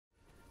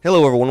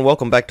Hello everyone,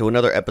 welcome back to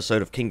another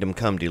episode of Kingdom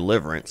Come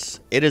Deliverance.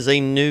 It is a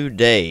new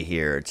day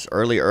here. It's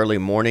early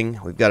morning.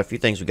 We've got a few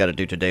things we got to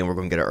do today and we're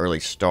going to get an early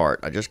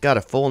start. I just got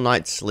a full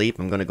night's sleep.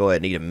 I'm going to go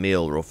ahead and eat a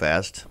meal real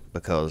fast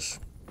because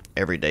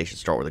every day should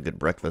start with a good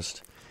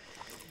breakfast.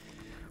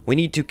 We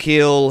need to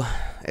kill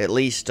at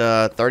least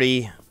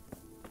 30,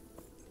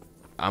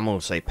 I'm going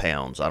to say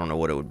pounds. I don't know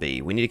what it would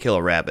be. We need to kill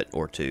a rabbit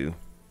or two.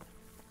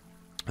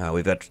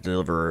 We've got to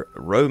deliver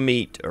roe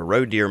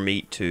deer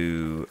meat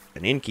to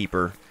an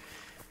innkeeper.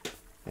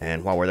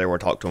 And while we're there, we'll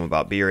talk to him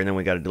about beer, and then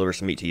we got to deliver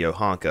some meat to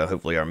Johanka.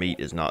 Hopefully our meat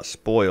is not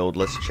spoiled.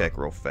 Let's check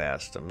real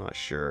fast. I'm not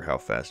sure how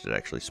fast it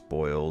actually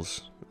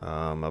spoils.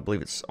 I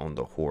believe it's on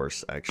the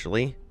horse,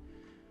 actually.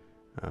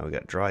 We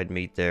got dried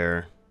meat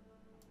there.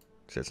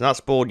 So it's not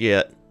spoiled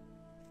yet.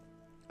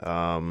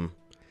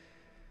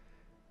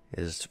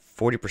 Is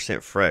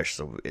 40% fresh,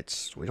 so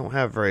we don't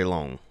have very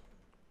long.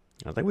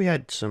 I think we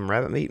had some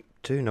rabbit meat,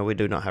 too. No, we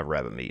do not have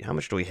rabbit meat. How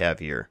much do we have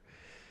here?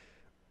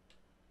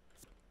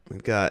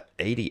 We've got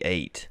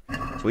 88.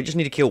 So we just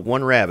need to kill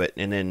one rabbit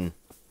and then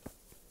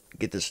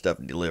get this stuff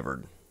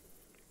delivered.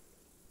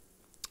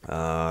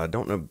 I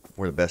don't know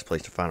where the best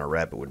place to find a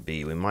rabbit would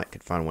be. We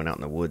could find one out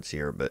in the woods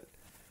here, but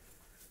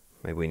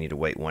maybe we need to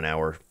wait 1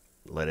 hour.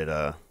 Let it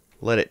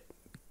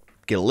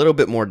get a little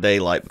bit more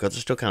daylight because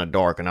it's still kind of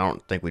dark and I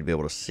don't think we'd be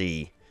able to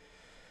see.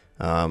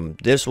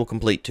 This will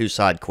complete 2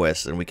 side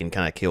quests and we can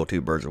kind of kill 2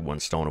 birds with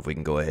 1 stone if we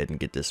can go ahead and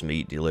get this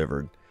meat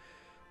delivered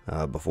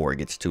before it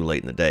gets too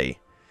late in the day.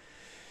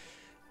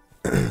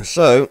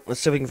 So, let's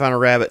see if we can find a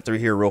rabbit through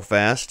here real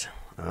fast.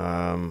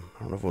 I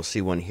don't know if we'll see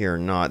one here or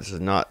not. This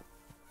is not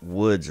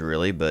woods,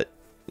 really, but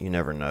you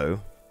never know.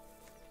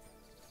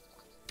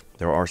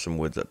 There are some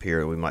woods up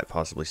here. We might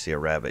possibly see a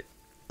rabbit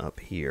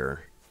up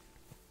here.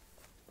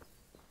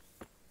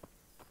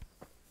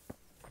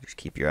 Just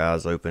keep your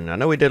eyes open. I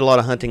know we did a lot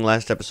of hunting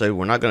last episode.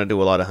 We're not going to do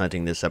a lot of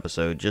hunting this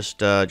episode. Just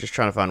trying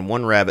to find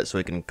one rabbit so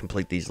we can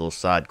complete these little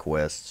side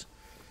quests.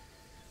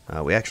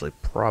 We actually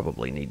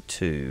probably need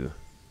 2.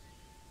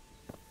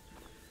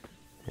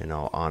 In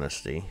all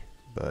honesty,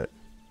 but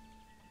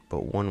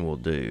 1 will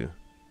do.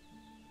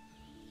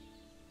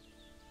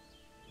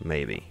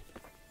 Maybe.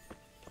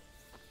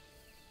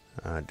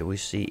 Do we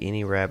see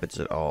any rabbits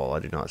at all? I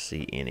do not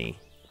see any.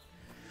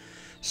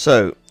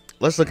 So,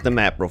 let's look at the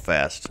map real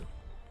fast.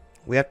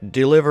 We have to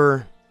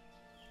deliver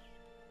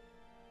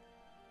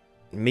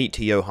meat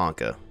to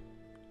Johanka.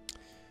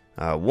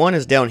 1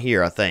 is down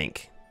here, I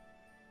think.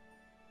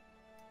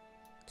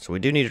 So we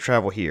do need to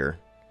travel here.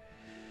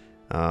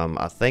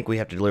 I think we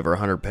have to deliver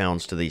 100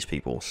 pounds to these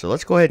people. So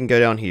let's go ahead and go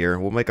down here.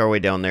 We'll make our way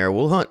down there.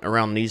 We'll hunt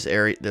around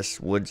this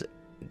woods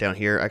down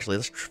here. Actually,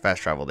 let's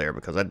fast travel there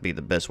because that'd be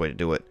the best way to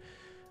do it.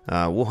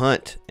 We'll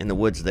hunt in the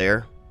woods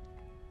there.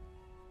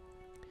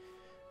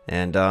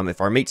 And if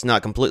our meat's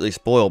not completely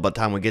spoiled by the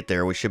time we get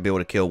there, we should be able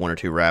to kill 1 or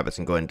 2 rabbits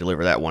and go ahead and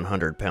deliver that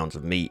 100 pounds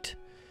of meat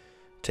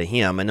to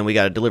him. And then we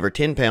got to deliver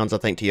 10 pounds, I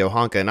think, to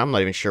Johanka, and I'm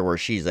not even sure where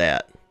she's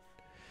at.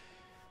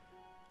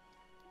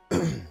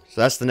 So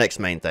that's the next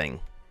main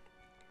thing.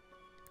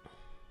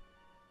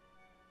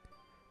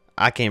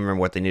 I can't remember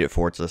what they need it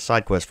for. It's a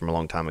side quest from a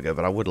long time ago,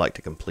 but I would like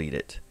to complete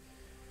it.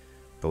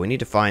 But we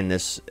need to find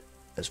this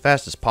as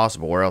fast as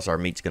possible, or else our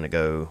meat's going to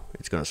go,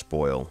 it's going to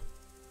spoil.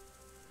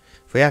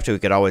 If we have to, we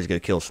could always go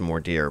kill some more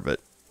deer, but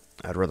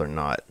I'd rather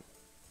not.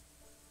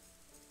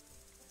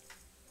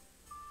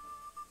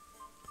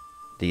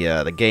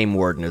 The game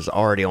warden is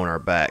already on our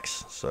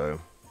backs, so.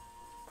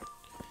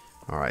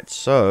 Alright,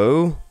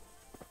 so.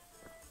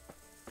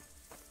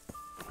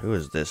 Who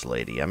is this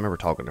lady? I remember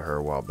talking to her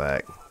a while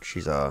back.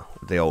 She's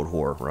the old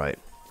whore, right?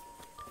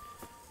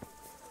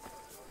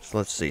 So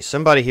let's see.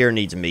 Somebody here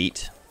needs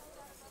meat.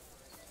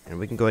 And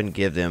we can go ahead and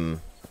give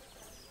them...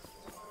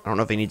 I don't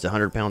know if he needs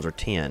 100 pounds or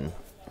 10.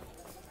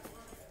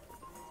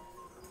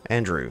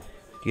 Andrew.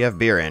 Do you have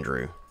beer,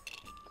 Andrew?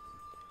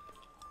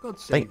 God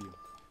save you.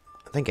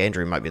 I think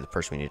Andrew might be the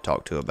person we need to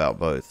talk to about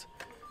both.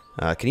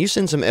 Can you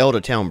send some ale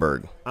to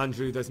Townburg?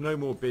 Andrew, there's no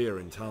more beer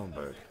in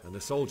Townburg, and the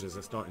soldiers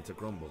are starting to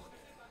grumble.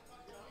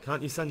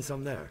 Can't you send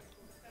some there?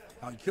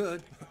 I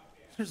could.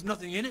 There's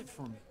nothing in it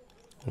for me.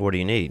 What do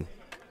you need?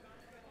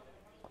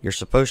 You're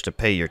supposed to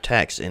pay your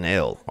tax in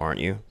ale,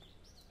 aren't you?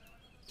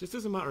 Just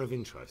as a matter of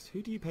interest,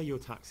 who do you pay your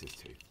taxes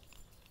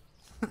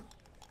to?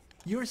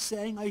 You're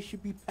saying I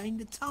should be paying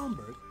the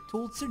Talmberg to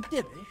old Sir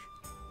Divish?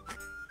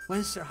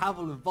 When Sir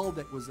Havel of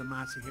Waldeck was the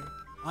massacre,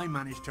 I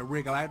managed to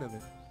wriggle out of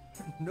it.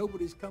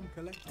 Nobody's come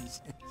collecting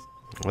since.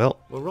 Well,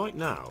 right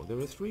now, there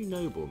are 3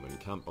 noblemen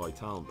camped by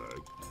Talmberg,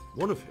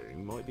 one of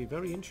whom might be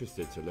very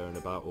interested to learn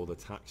about all the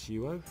tax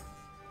you owe.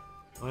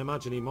 I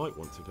imagine he might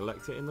want to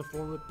collect it in the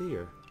form of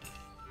beer.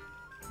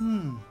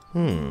 When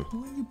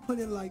you put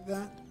it like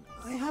that,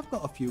 I have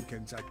got a few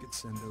kegs I could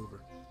send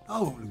over. I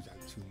won't lose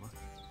out too much.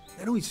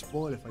 They'd only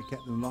spoil if I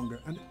kept them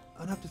longer, and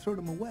I'd have to throw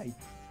them away.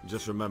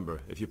 Just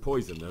remember, if you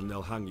poison them,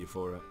 they'll hang you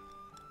for it.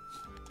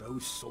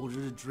 Those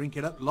soldiers would drink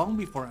it up long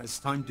before it has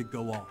time to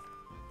go off.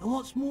 And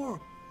what's more,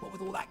 what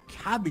with all that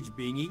cabbage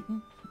being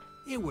eaten,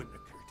 it wouldn't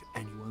occur to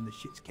anyone the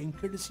shits came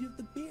courtesy of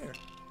the beer.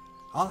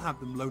 I'll have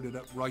them loaded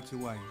up right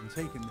away and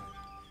taken there.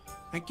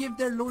 And give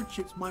their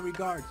lordships my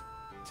regards.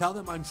 Tell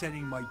them I'm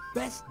sending my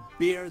best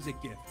beer as a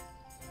gift.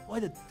 Why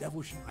the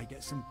devil shouldn't I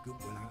get some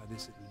goodwill out of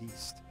this at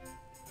least?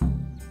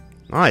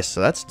 Nice,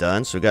 so that's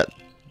done. So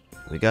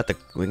we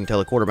can tell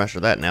the quartermaster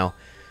that now.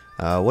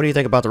 What do you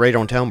think about the raid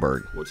on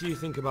Talmberg? What do you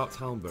think about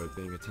Talmberg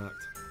being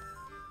attacked?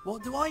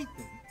 What do I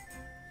think?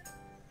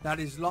 That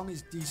as long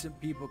as decent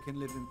people can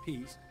live in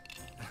peace,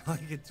 I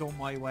can talk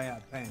my way out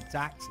of paying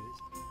taxes.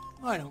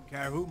 I don't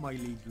care who my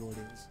liege lord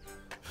is.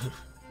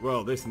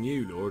 Well, this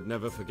new lord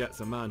never forgets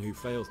a man who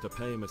fails to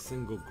pay him a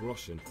single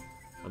groschen,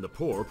 and the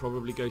poor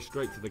probably go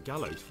straight to the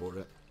gallows for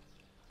it.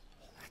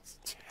 That's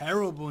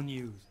terrible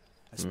news,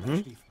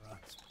 especially for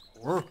us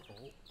poor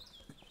folk.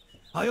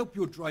 I hope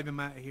you'll drive him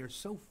out of here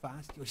so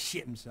fast he'll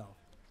shit himself,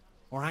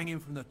 or hang him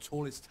from the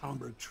tallest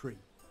Talmberg tree.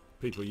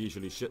 People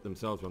usually shit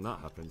themselves when that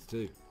happens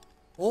too.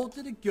 All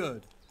to the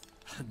good.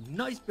 A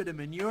nice bit of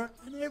manure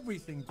and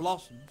everything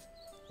blossoms.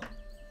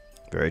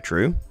 Very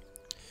true.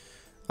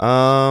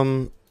 I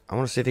want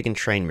to see if he can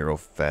train me real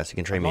fast. He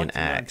can train me an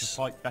axe.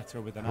 Fight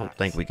better with an I don't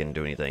think we can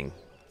do anything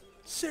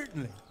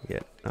Certainly.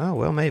 yet. Oh,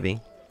 well,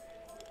 maybe.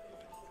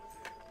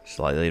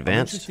 Slightly I'm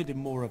advanced. interested in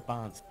more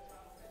advanced.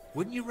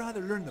 Wouldn't you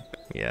rather learn the...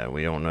 Yeah,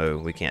 we don't know.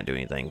 We can't do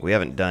anything. We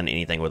haven't done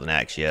anything with an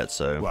axe yet,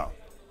 so... Well,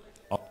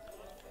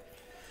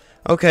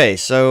 Okay,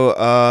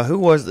 so, who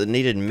was that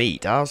needed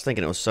meat? I was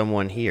thinking it was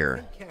someone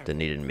here that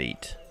needed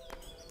meat.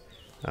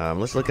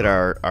 Let's look at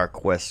our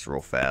quests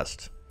real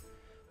fast.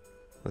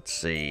 Let's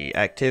see.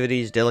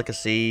 Activities,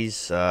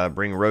 delicacies,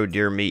 bring roe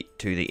deer meat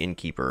to the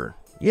innkeeper.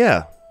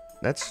 Yeah,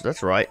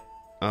 that's right.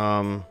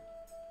 Let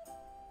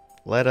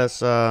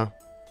us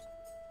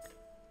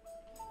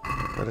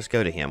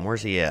go to him.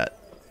 Where's he at?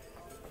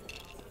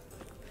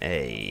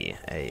 A.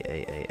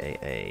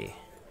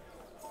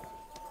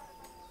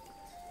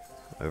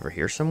 Over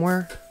here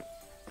somewhere?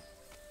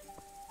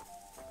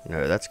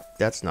 No,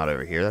 that's not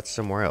over here. That's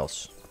somewhere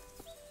else.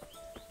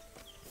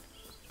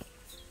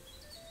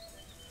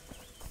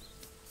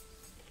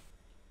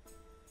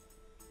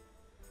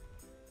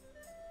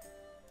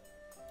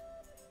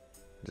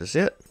 Is this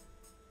it?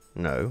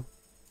 No.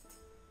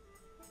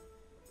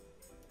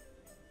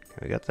 Okay,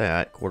 we got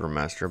that.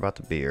 Quartermaster about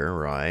the beer,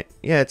 right.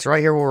 Yeah, it's right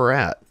here where we're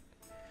at.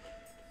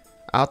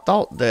 I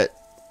thought that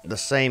the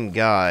same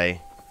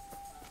guy...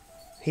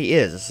 He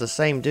is. It's the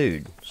same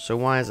dude. So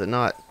why is it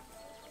not...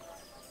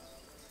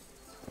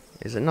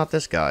 Is it not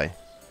this guy?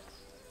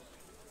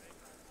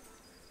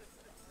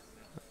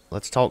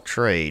 Let's talk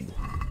trade.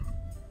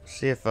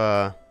 See if,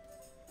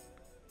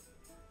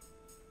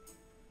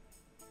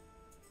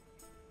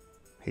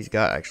 he's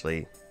got,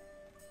 actually,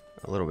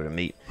 a little bit of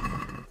meat.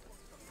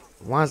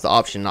 Why is the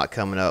option not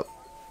coming up?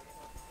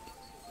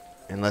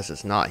 Unless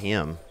it's not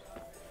him.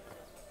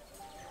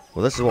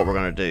 Well, this is what we're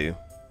going to do.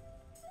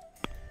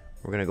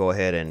 We're going to go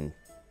ahead and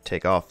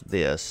take off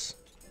this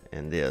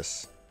and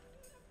this.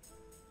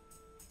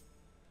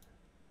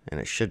 And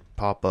it should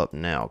pop up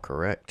now,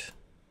 correct?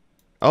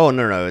 Oh,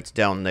 no, it's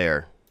down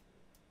there.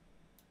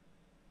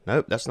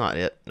 Nope, that's not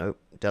it. Nope,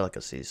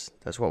 delicacies.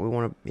 That's what we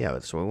want to, yeah,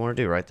 that's what we want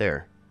to do right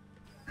there.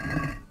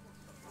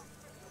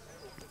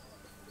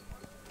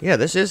 Yeah,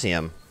 this is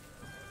him.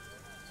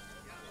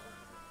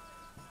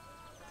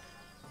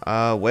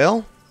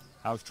 Well?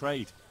 how's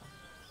trade?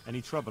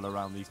 Any trouble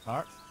around these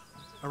parts?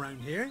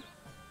 Around here?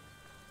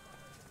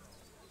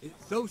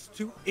 Those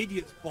two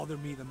idiots bother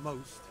me the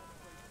most.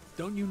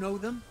 Don't you know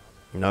them?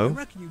 I No,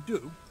 reckon you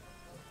do.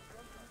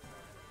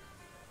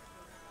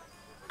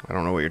 I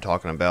don't know what you're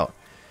talking about.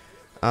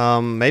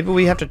 Maybe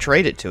we have to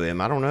trade it to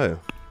him. I don't know.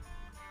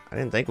 I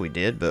didn't think we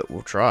did, but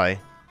we'll try.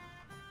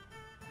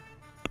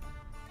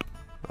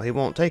 Well, he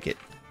won't take it.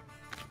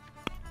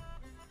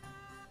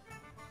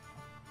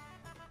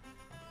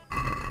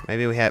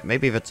 Maybe we have.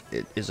 Maybe if it's.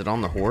 Is it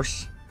on the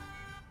horse?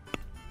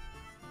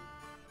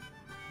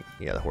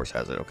 Yeah, the horse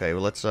has it. Okay,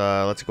 well let's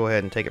go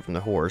ahead and take it from the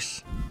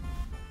horse.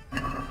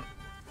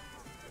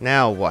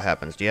 Now what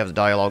happens? Do you have the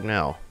dialogue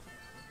now?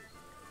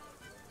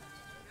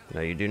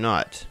 No, you do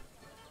not.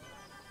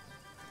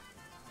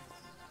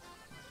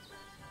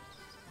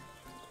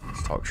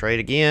 Let's talk trade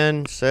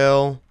again.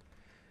 Sell.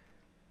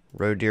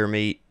 Roe deer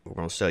meat. We're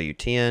going to sell you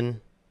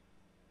 10.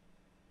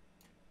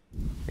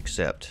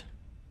 Accept.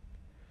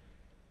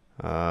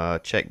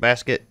 Check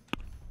basket.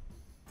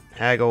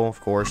 Haggle, of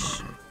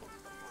course.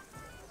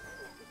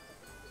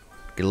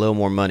 Get a little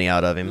more money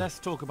out of him. Let's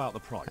talk about the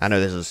price. I know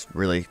this is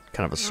really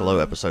kind of a slow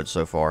episode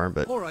so far,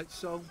 but Alright,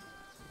 so...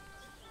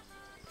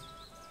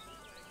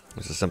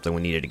 this is something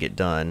we needed to get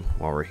done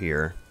while we're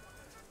here.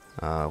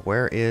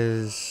 Where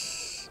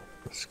is...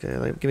 Let's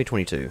go, give me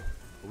 22.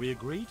 Are we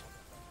agreed?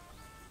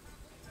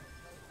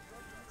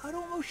 I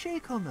don't know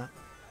shake on that.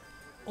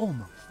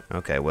 Almost.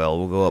 Okay, well,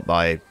 we'll go up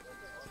by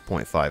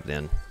 0.5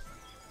 then.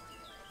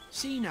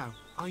 See now,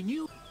 I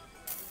knew...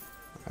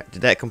 Alright,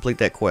 did that complete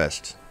that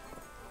quest?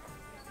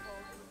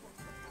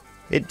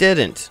 It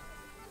didn't.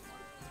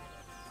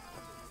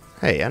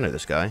 Hey, I know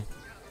this guy.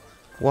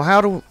 Well,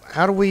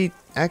 how do we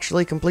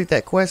actually complete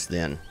that quest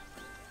then?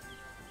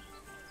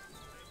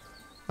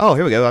 Oh,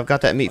 here we go. I've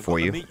got that meat I've for got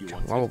the you. meat you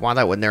wanted. Why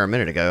that wasn't there a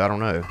minute ago, I don't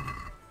know.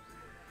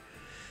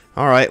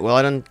 Alright, well,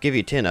 I didn't give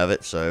you 10 of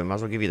it, so might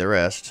as well give you the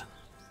rest.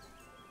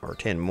 Or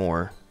 10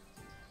 more.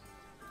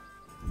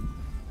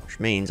 Which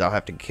means I'll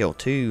have to kill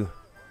two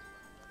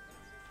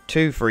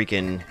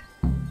freaking...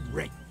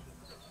 Great.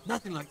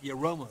 Nothing like the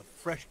aroma of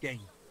fresh game.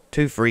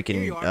 Two Here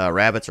you freaking are.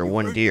 rabbits or You've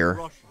one earned deer. your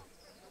Russian.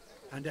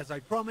 And as I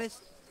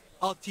promised,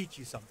 I'll teach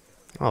you something.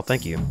 Oh,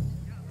 thank you.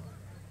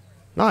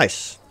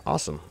 Nice.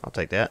 Awesome. I'll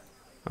take that.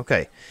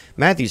 Okay.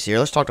 Matthew's here.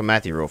 Let's talk to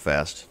Matthew real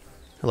fast.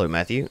 Hello,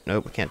 Matthew.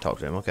 Nope, we can't talk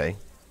to him. Okay.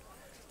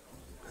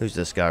 Who's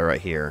this guy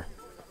right here?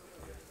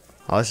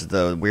 Oh, this is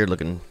the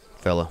weird-looking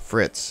fella.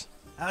 Fritz.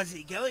 How's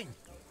it going?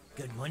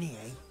 Good money,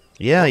 eh?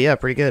 Yeah,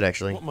 pretty good,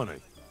 actually. What money?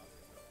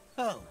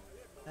 Oh,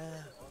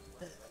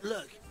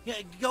 look, yeah,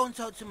 go and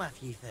talk to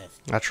Matthew first.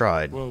 I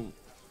tried. Well,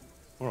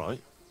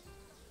 alright.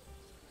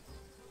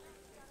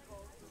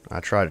 I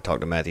tried to talk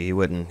to Matthew. He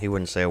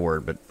wouldn't say a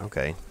word, but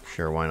okay.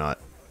 Sure, why not?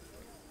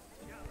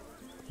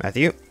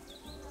 Matthew?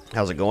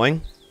 How's it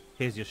going?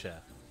 Here's your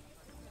share.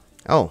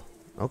 Oh,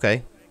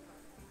 okay.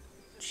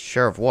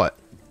 Share of what?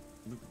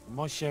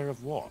 My share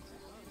of what?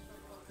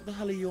 What the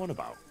hell are you on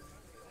about?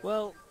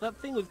 Well, that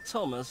thing with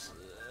Thomas,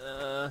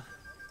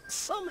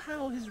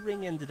 somehow his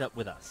ring ended up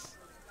with us.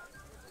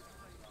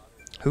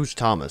 Who's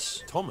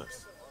Thomas?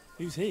 Thomas?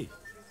 Who's he?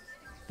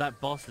 That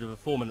bastard of a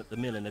foreman at the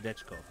mill in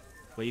Adechkov,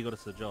 where you got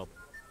us the job.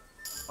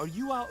 Are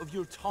you out of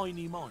your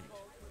tiny mind?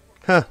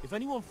 Huh. If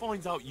anyone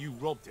finds out you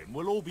robbed him,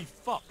 we'll all be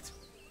fucked.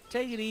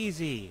 Take it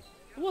easy.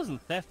 It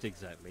wasn't theft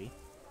exactly.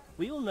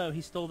 We all know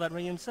he stole that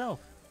ring himself.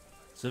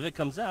 So if it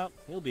comes out,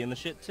 he'll be in the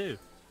shit too.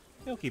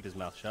 He'll keep his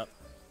mouth shut.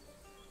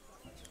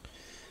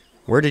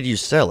 Where did you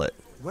sell it?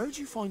 Where'd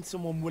you find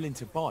someone willing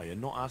to buy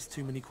and not ask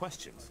too many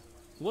questions?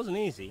 It wasn't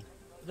easy.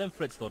 But then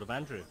Fritz thought of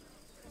Andrew,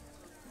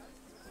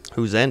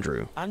 Who's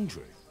Andrew?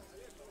 Andrew?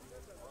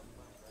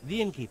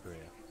 the innkeeper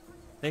here.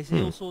 They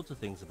say all sorts of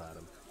things about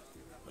him.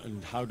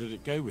 And how did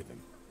it go with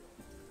him?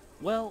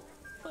 Well,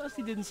 first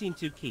he didn't seem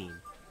too keen.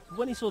 But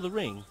when he saw the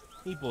ring,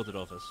 he bought it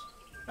off us.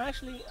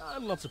 Actually,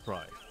 I'm not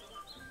surprised.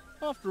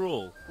 After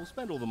all, we'll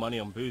spend all the money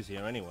on booze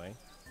here anyway.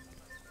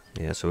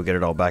 Yeah, so we'll get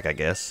it all back, I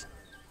guess.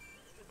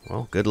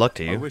 Well, good luck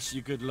to I you. wish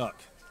you good luck.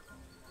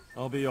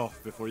 I'll be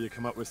off before you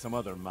come up with some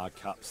other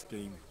madcap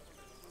scheme.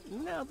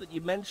 Now that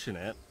you mention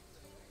it,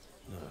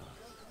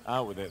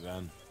 Out with it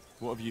then.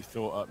 What have you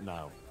thought up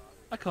now?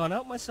 I can't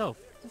help myself.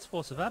 It's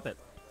force of habit.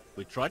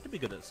 We tried to be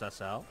good at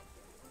Sasau.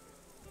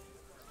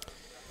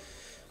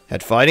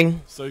 At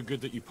fighting? So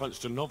good that you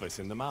punched a novice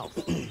in the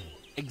mouth.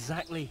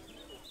 Exactly.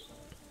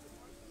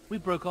 We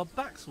broke our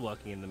backs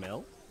working in the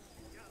mill.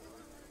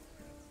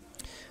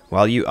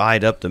 While you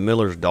eyed up the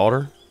miller's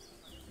daughter?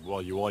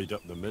 While you eyed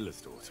up the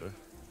miller's daughter.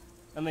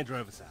 And they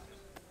drove us out.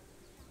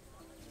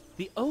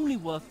 The only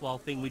worthwhile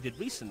thing we did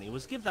recently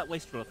was give that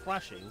wastrel a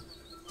thrashing,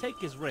 take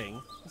his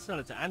ring, and sell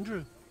it to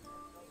Andrew.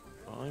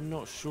 I'm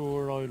not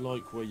sure I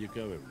like where you're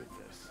going with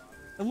this.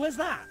 And where's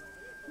that?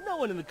 No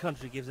one in the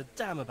country gives a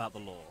damn about the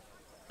law.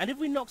 And if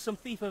we knock some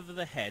thief over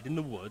the head in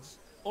the woods,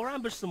 or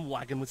ambush some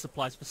wagon with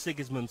supplies for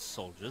Sigismund's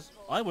soldiers,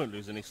 I won't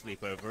lose any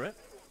sleep over it.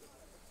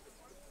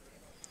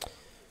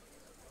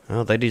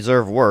 Well, they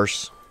deserve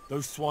worse.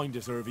 Those swine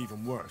deserve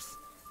even worse.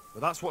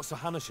 But that's what Sir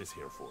Hanush is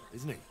here for,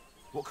 isn't he?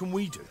 What can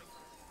we do?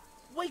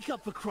 Wake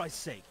up for Christ's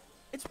sake!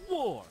 It's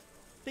war!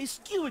 They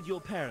skewered your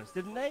parents,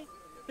 didn't they?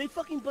 They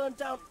fucking burned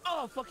down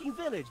our fucking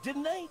village,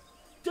 didn't they?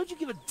 Don't you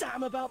give a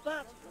damn about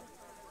that?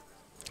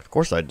 Of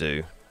course I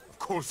do. Of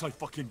course I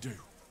fucking do.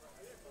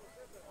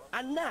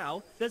 And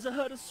now, there's a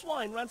herd of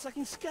swine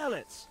ransacking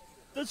Skalitz.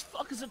 Those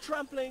fuckers are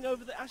trampling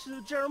over the ashes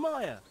of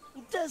Jeremiah,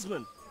 and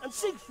Desmond, and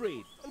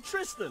Siegfried, and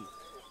Tristan.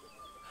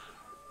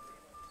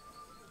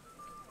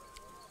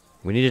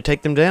 We need to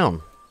take them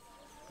down.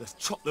 Let's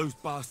chop those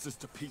bastards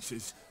to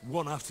pieces,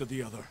 one after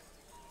the other.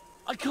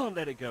 I can't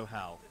let it go,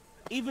 Hal.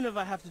 Even if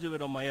I have to do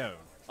it on my own,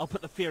 I'll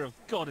put the fear of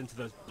God into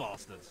those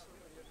bastards.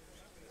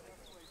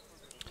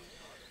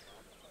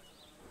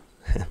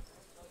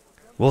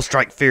 We'll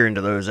strike fear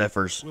into those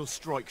efforts. We'll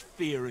strike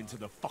fear into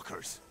the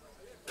fuckers.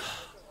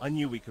 I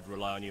knew we could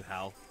rely on you,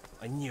 Hal.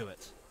 I knew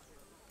it.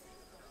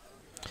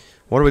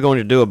 What are we going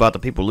to do about the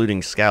people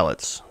looting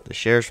Skalitz? The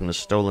shares from the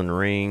stolen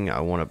ring.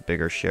 I want a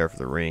bigger share for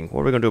the ring.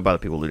 What are we going to do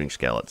about the people looting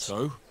Skalitz?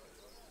 So,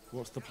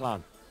 what's the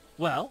plan?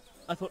 Well,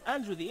 I thought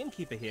Andrew the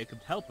innkeeper here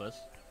could help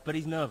us, but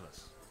he's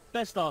nervous.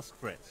 Best ask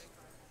Fritz.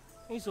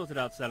 He sorted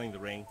out selling the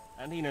ring,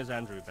 and he knows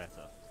Andrew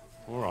better.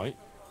 Alright,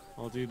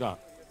 I'll do that.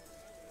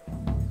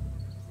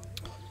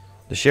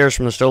 The shares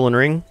from the stolen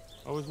ring?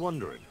 I was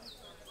wondering,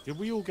 did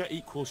we all get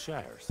equal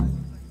shares?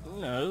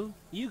 No,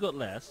 you got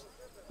less,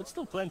 but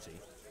still plenty.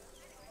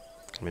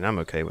 I mean, I'm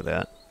okay with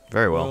that.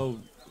 Very well.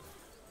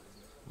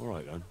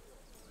 Alright then.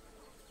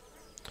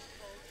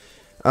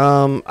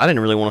 I didn't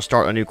really want to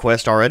start a new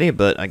quest already,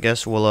 but I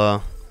guess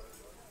we'll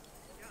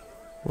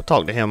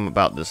talk to him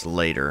about this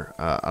later.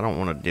 I don't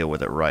want to deal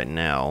with it right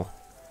now.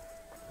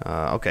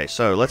 Okay,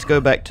 so let's go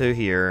back to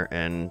here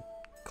and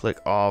click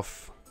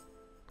off.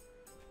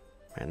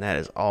 And that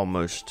is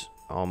almost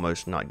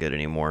not good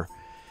anymore.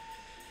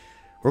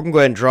 We're going to go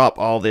ahead and drop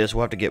all this.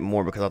 We'll have to get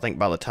more because I think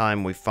by the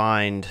time we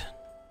find...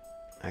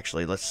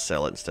 Actually, let's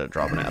sell it instead of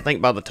dropping it. I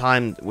think by the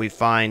time we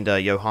find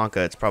Johanka,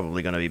 it's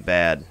probably going to be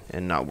bad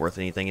and not worth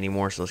anything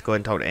anymore. So let's go ahead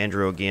and talk to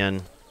Andrew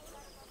again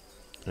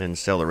and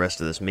sell the rest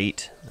of this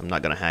meat. I'm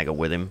not going to haggle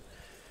with him.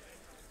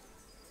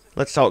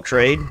 Let's talk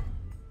trade.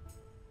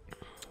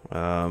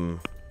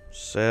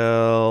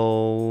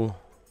 Sell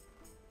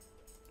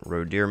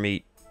roe deer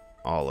meat,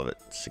 all of it,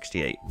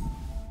 68.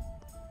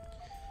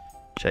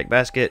 Check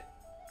basket.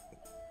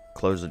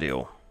 Close the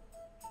deal.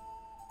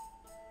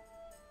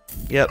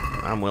 Yep,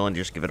 I'm willing to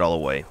just give it all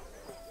away.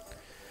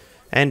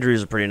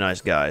 Andrew's a pretty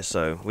nice guy,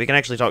 so we can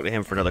actually talk to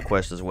him for another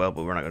quest as well,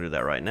 but we're not going to do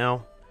that right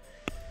now.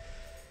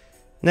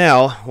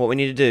 Now, what we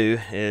need to do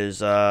is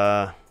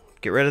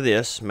get rid of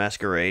this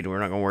masquerade. We're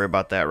not going to worry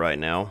about that right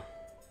now.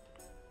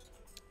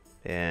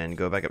 And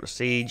go back up to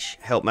siege.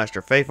 Help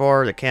Master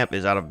Fafar. The camp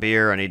is out of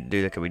beer. I need to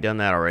do that because we've done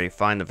that already.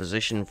 Find the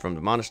physician from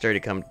the monastery to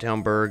come to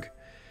Townburg.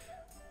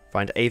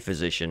 Find a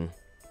physician.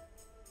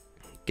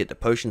 Get the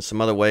potions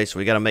some other way, so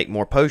we got to make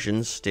more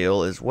potions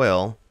still as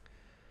well.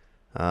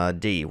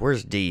 D.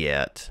 Where's D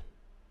at?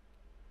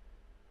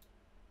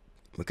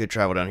 We could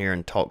travel down here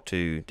and talk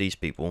to these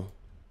people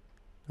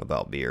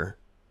about beer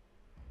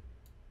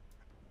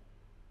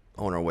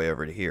on our way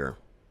over to here.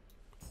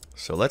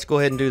 So let's go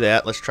ahead and do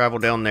that. Let's travel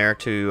down there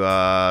to,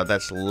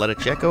 that's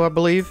Leticheco, I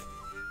believe.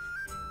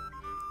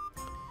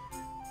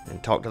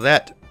 And talk to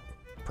that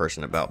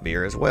person about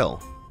beer as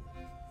well.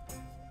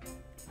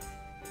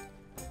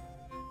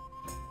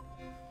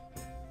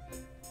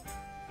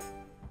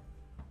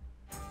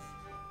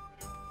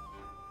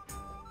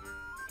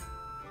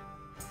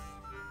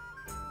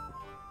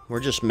 We're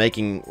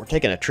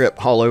taking a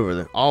trip all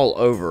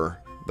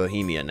over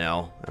Bohemia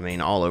now. I mean,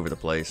 all over the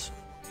place.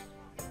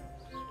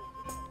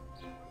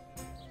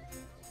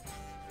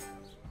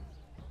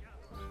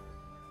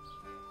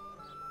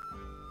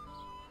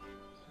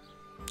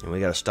 And we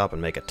gotta stop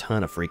and make a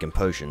ton of freaking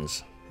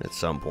potions at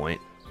some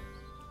point.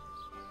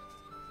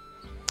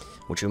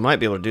 Which we might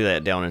be able to do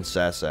that down in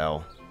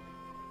Sasau.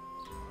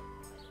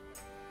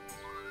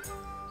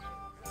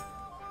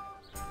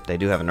 They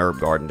do have an herb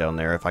garden down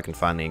there if I can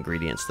find the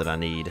ingredients that I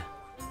need.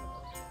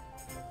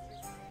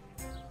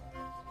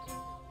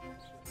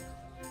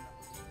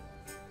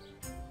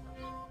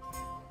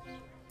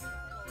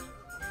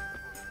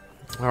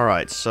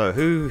 Alright, so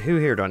who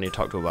here do I need to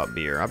talk to about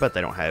beer? I bet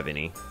they don't have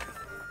any.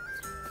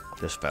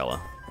 This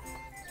fella.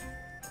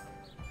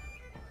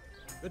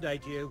 Good day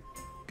to you.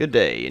 Good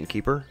day,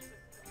 innkeeper.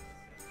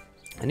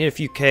 I need a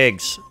few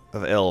kegs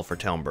of ale for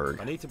Townburg.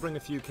 I need to bring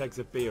a few kegs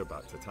of beer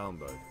back to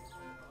Townburg.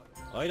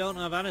 I don't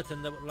have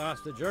anything that would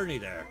last the journey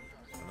there,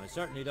 and I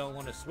certainly don't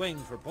want to swing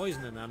for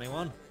poisoning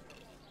anyone.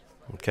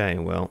 Okay,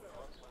 well,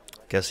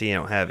 guess he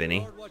don't have any.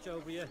 Lord, watch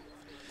over you.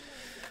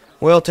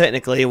 Well,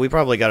 technically, we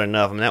probably got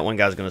enough. I mean, that one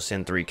guy's going to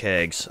send 3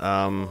 kegs.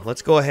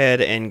 Let's go ahead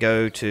and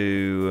go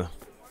to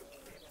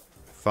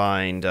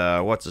find,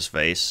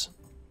 what's-his-face.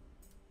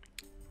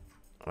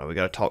 We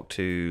got to talk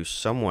to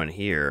someone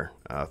here.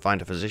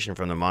 Find a physician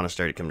from the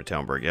monastery to come to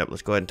Townburg. Yep,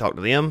 let's go ahead and talk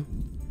to them.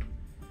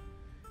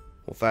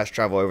 We'll fast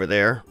travel over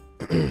there.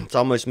 It's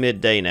almost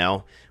midday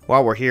now.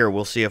 While we're here,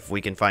 we'll see if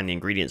we can find the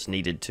ingredients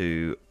needed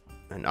to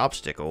an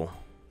obstacle.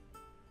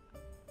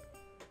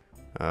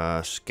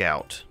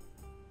 Scout.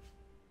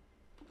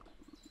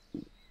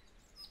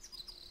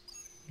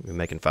 We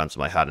may can find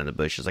somebody hiding in the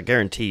bushes. I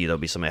guarantee you there'll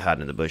be somebody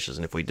hiding in the bushes,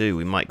 and if we do,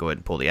 we might go ahead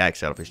and pull the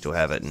axe out if we still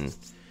have it and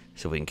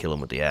see if we can kill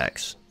him with the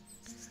axe.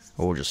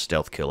 Or we'll just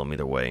stealth kill him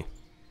either way.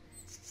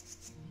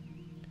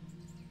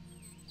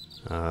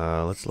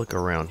 Let's look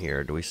around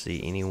here. Do we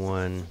see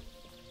anyone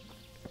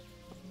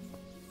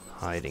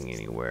hiding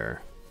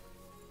anywhere?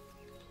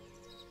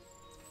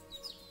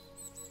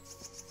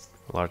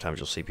 A lot of times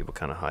you'll see people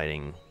kind of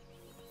hiding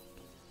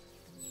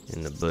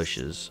in the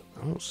bushes.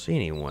 I don't see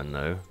anyone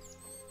though.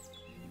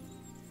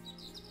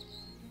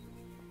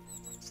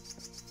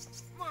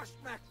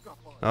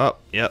 Oh,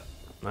 yep.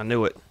 I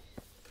knew it.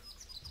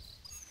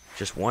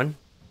 Just one?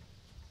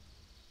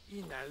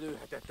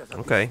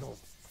 Okay.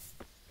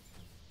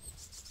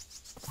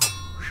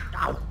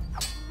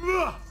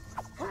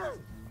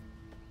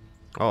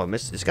 Oh,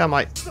 this guy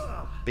might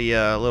be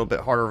a little bit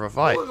harder of a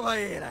fight.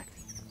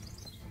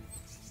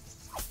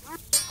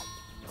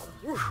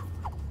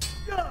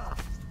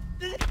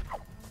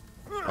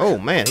 Oh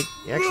man,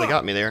 he actually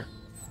got me there.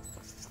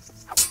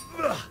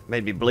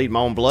 Made me bleed my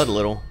own blood a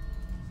little.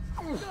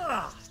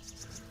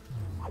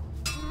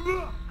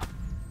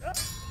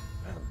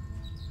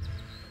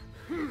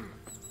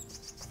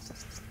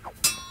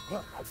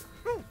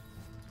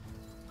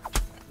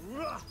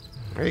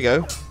 There you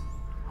go.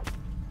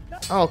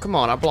 Oh, come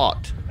on, I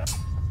blocked.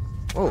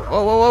 Whoa,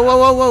 whoa, whoa, whoa,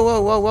 whoa, whoa, whoa,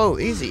 whoa, whoa, whoa,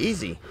 easy,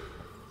 easy.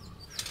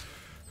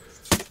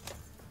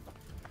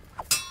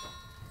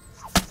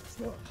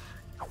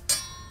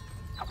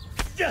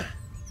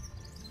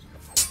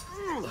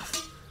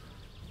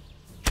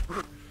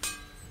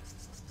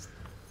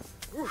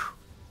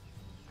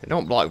 It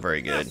don't block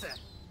very good.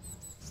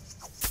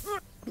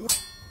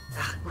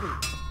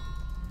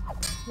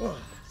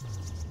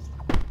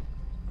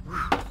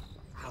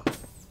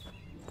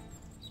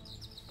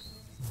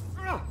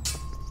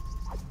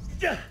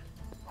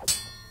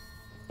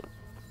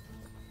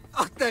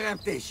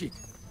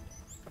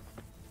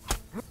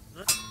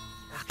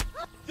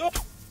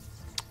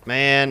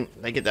 Man,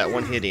 they get that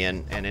one hit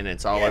in, and then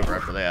it's all over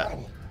after that.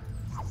 I'm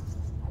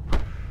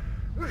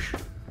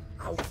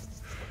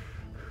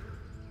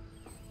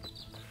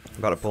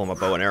about to pull my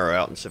bow and arrow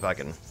out and see if I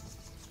can...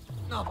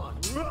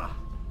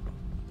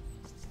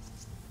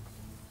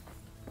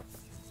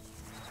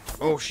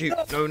 Oh shoot,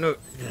 no, no.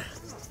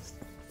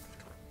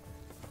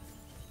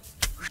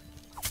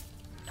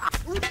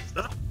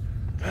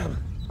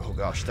 Oh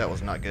gosh, that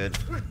was not good.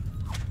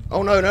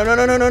 Oh no, no, no,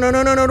 no, no, no, no,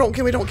 no, no, no, don't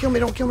kill me, don't kill me,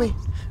 don't kill me.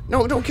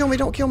 No, don't kill me,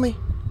 don't kill me.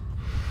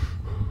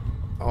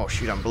 Oh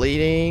shoot, I'm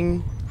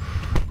bleeding.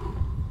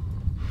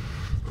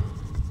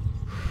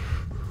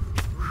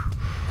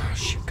 Oh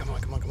shoot, come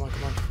on, come on, come on,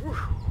 come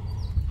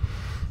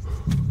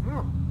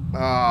on.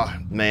 Ah,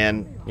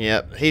 man,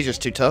 yep, he's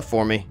just too tough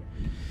for me.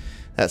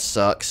 That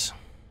sucks.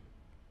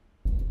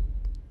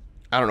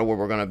 I don't know where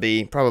we're gonna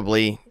be.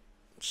 Probably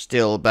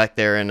still back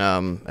there in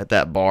at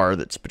that bar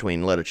that's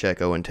between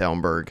Ledacheko and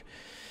Talmberg.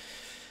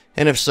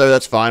 And if so,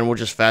 that's fine. We'll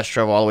just fast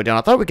travel all the way down.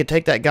 I thought we could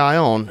take that guy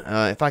on.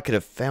 If I could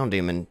have found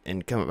him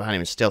and come up behind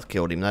him and stealth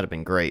killed him, that'd have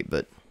been great.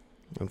 But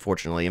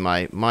unfortunately,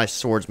 my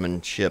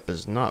swordsmanship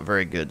is not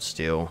very good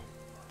still.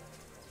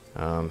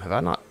 Have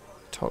I not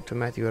talked to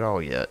Matthew at all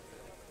yet?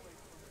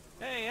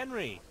 Hey,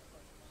 Henry.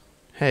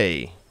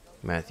 Hey,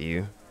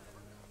 Matthew.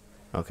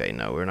 Okay,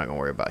 no, we're not going to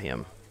worry about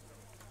him.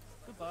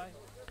 Goodbye.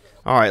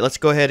 Alright, let's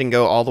go ahead and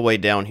go all the way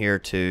down here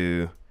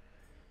to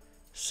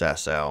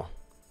Sasau.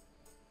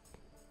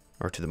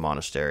 Or to the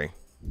monastery.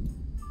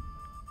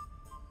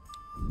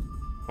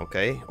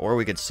 Okay, or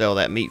we could sell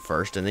that meat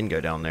first and then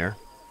go down there.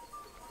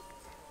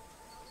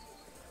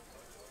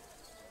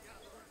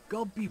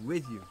 God be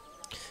with you.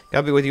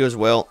 God be with you as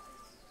well.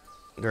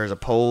 There's a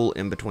pole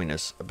in between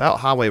us.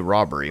 About highway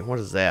robbery. What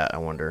is that, I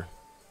wonder?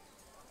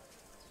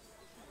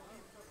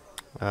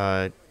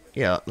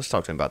 Yeah, let's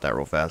talk to him about that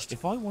real fast.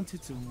 If I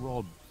wanted to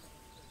rob...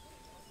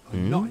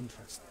 I'm not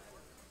interested.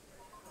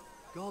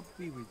 God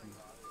be with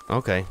you.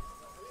 Okay.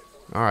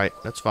 Alright,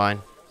 that's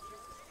fine.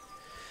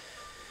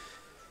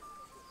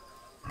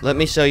 Let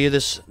me sell you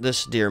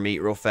this deer meat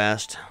real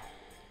fast.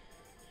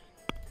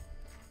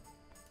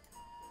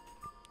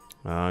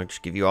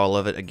 Just give you all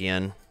of it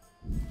again.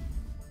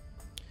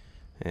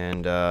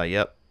 And,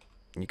 yep.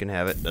 You can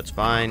have it. That's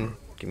fine.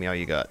 Give me all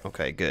you got.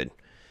 Okay, good.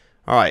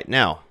 Alright,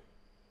 now.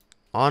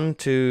 On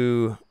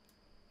to...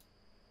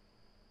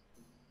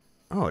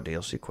 Oh, a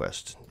DLC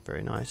quest.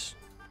 Very nice.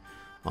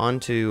 On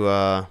to,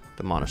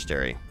 the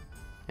monastery.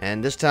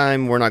 And this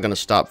time, we're not going to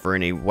stop for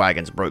any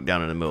wagons broke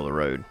down in the middle of the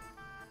road.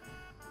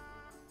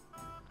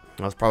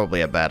 That was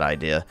probably a bad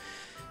idea.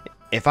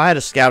 If I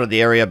had scouted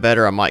the area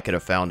better, I might could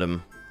have found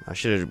him. I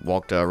should have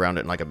walked around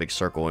it in like a big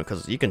circle,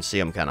 because you can see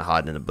him kind of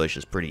hiding in the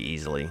bushes pretty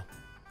easily.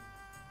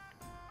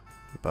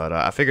 But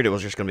I figured it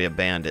was just going to be a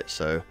bandit,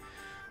 so...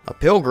 A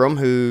pilgrim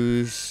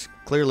who's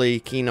clearly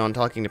keen on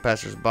talking to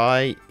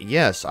passers-by.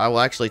 Yes, I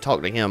will actually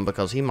talk to him,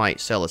 because he might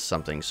sell us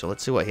something, so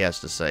let's see what he has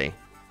to say.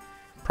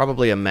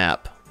 Probably a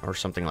map. Or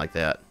something like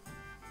that.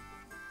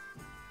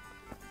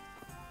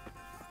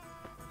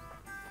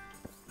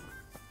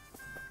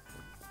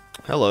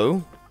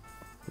 Hello,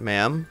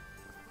 ma'am.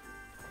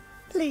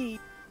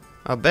 Please.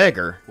 A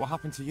beggar. What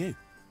happened to you?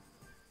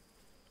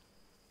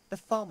 The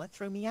farmer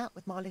threw me out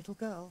with my little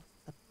girl.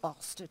 The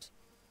bastard.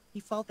 He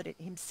fathered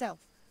it himself,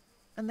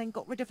 and then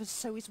got rid of us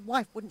so his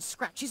wife wouldn't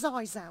scratch his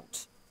eyes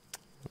out.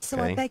 So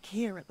I Okay. beg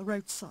here at the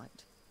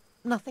roadside.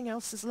 Nothing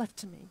else is left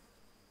to me.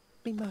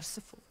 Be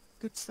merciful,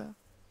 good sir.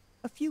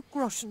 A few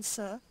groschen,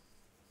 sir,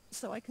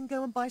 so I can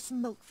go and buy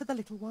some milk for the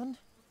little one.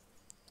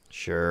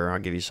 Sure, I'll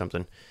give you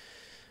something.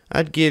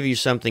 I'd give you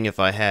something if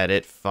I had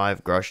it.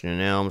 5 groschen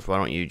in elms. Why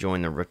don't you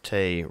join the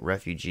Rote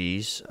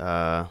refugees?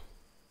 I'll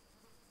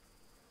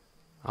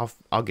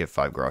give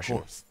 5 Of groschen.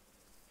 course.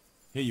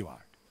 Here you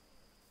are.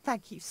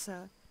 Thank you,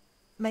 sir.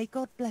 May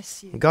God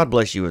bless you. God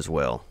bless you as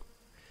well.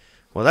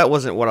 Well, that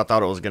wasn't what I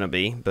thought it was going to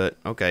be, but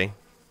okay.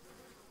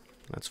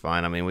 That's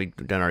fine. I mean, we've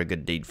done our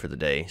good deed for the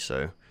day,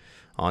 so...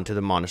 On to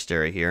the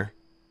monastery here.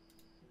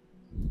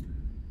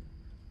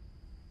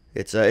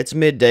 It's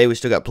midday. We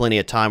still got plenty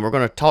of time. We're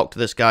going to talk to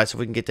this guy so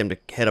we can get them to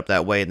head up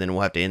that way, and then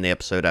we'll have to end the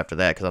episode after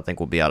that because I think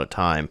we'll be out of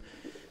time.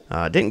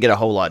 Didn't get a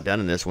whole lot done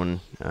in this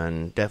one,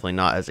 and definitely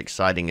not as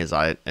exciting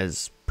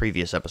as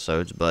previous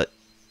episodes, but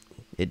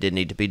it did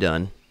need to be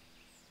done.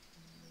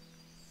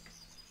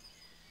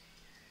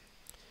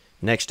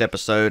 Next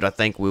episode, I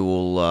think we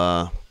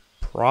will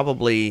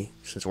probably,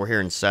 since we're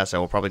here in Sasau,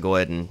 we'll probably go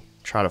ahead and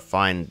try to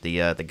find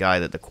the guy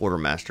that the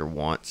quartermaster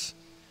wants,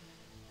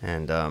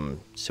 and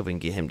see if we can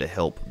get him to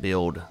help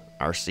build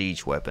our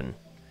siege weapon.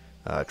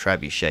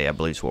 Trebuchet, I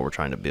believe, is what we're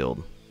trying to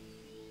build.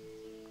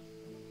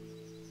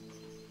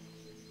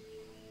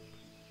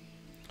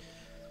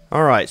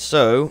 Alright,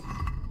 so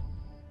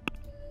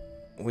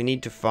we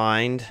need to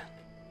find...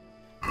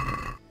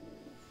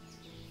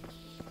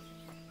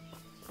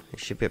 It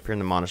should be up here in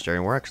the monastery,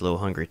 and we're actually a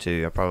little hungry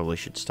too. I probably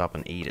should stop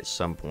and eat at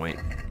some point.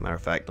 Matter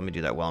of fact, let me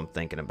do that while I'm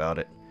thinking about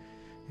it.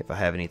 if I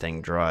have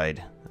anything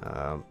dried.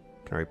 Can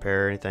I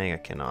repair anything? I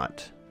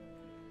cannot.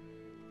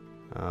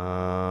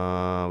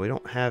 We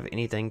don't have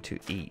anything to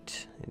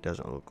eat. It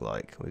doesn't look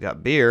like. We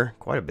got beer,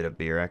 quite a bit of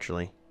beer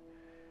actually.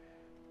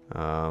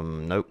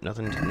 Nope,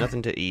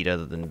 nothing to eat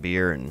other than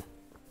beer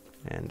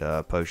and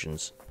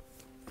potions.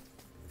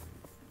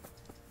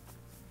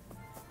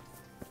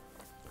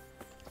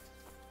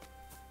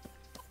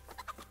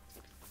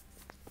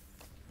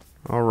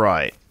 All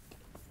right,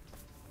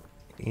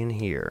 in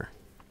here,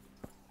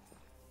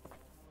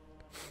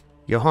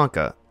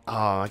 Johanka. Oh,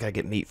 I gotta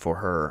get meat for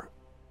her.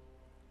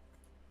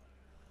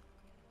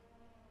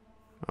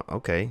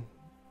 Okay.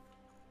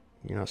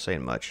 You're not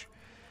saying much.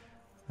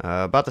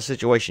 About the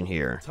situation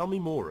here. Tell me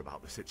more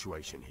about the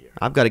situation here.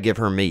 I've got to give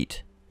her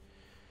meat.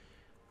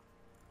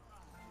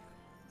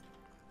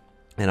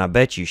 And I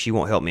bet you she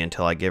won't help me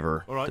until I give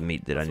her the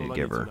meat that I need to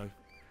give her.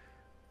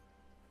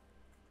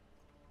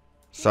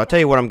 So I'll tell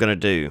you what I'm going to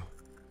do.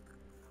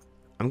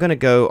 I'm going to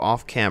go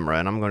off camera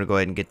and I'm going to go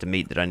ahead and get the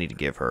meat that I need to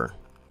give her.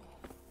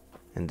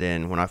 And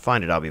then when I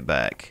find it, I'll be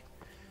back.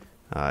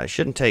 It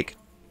shouldn't take...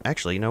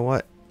 Actually, you know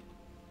what?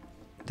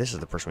 This is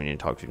the person we need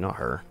to talk to, not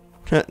her.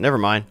 Never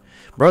mind.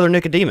 Brother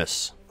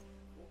Nicodemus.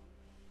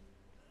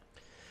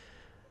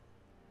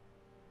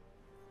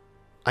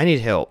 I need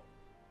help.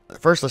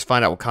 First, let's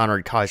find out where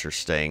Conrad Kaiser's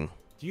staying.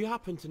 Do you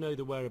happen to know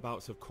the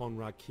whereabouts of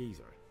Conrad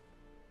Kaiser?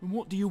 And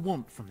what do you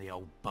want from the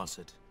old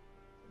buzzard?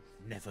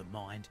 Never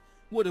mind.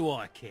 What do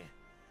I care?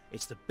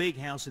 It's the big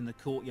house in the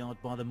courtyard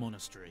by the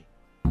monastery.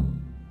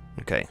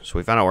 Okay, so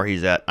we found out where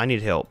he's at. I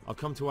need help. I'll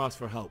come to ask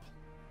for help.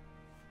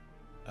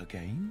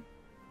 Again?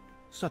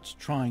 Such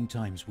trying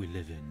times we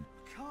live in.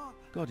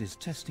 God is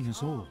testing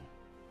us all.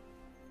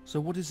 So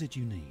what is it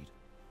you need?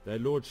 Their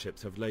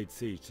lordships have laid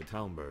siege to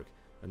Talmberg,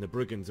 and the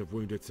brigands have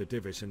wounded Sir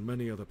Divish and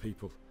many other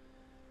people.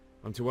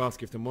 I'm to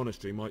ask if the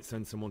monastery might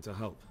send someone to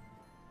help.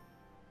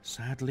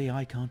 Sadly,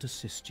 I can't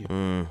assist you.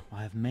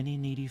 I have many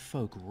needy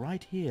folk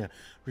right here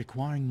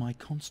requiring my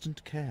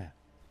constant care.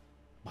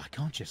 I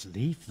can't just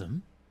leave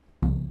them.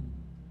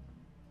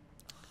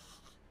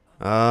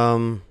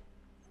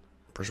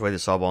 Persuade the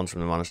Sawbones from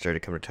the monastery to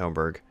come to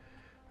Talmberg.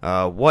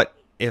 What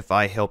if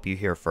I help you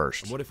here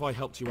first? And what if I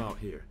helped you out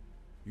here?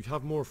 You'd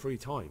have more free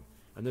time,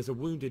 and there's a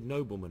wounded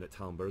nobleman at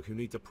Talmberg who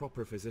needs a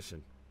proper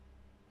physician.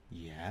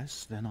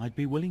 Yes, then I'd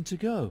be willing to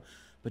go,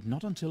 but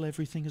not until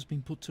everything has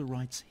been put to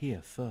rights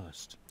here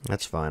first.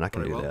 That's fine, I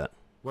can do that.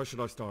 Where should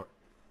I start?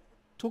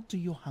 Talk to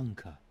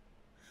Johanka.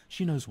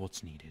 She knows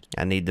what's needed.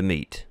 I need the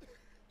meat,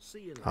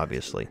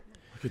 obviously.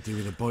 I could do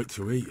with a bite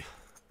to eat.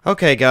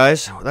 Okay,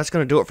 guys, that's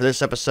going to do it for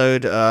this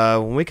episode.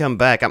 When we come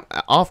back, I'm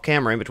off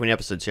camera in between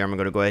episodes here. I'm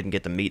going to go ahead and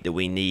get the meat that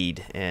we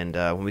need, and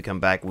when we come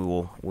back, we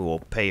will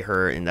pay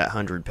her in that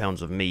 100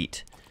 pounds of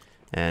meat,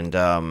 and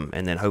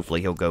then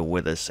hopefully he'll go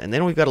with us. And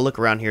then we've got to look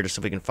around here to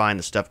see if we can find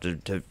the stuff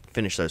to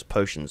finish those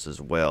potions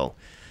as well.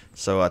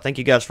 So thank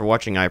you guys for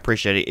watching. I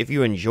appreciate it. If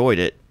you enjoyed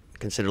it,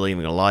 consider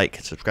leaving a like,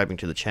 subscribing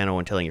to the channel,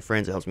 and telling your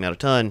friends. It helps me out a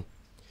ton.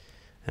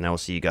 And I will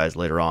see you guys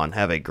later on.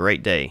 Have a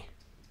great day.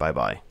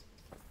 Bye-bye.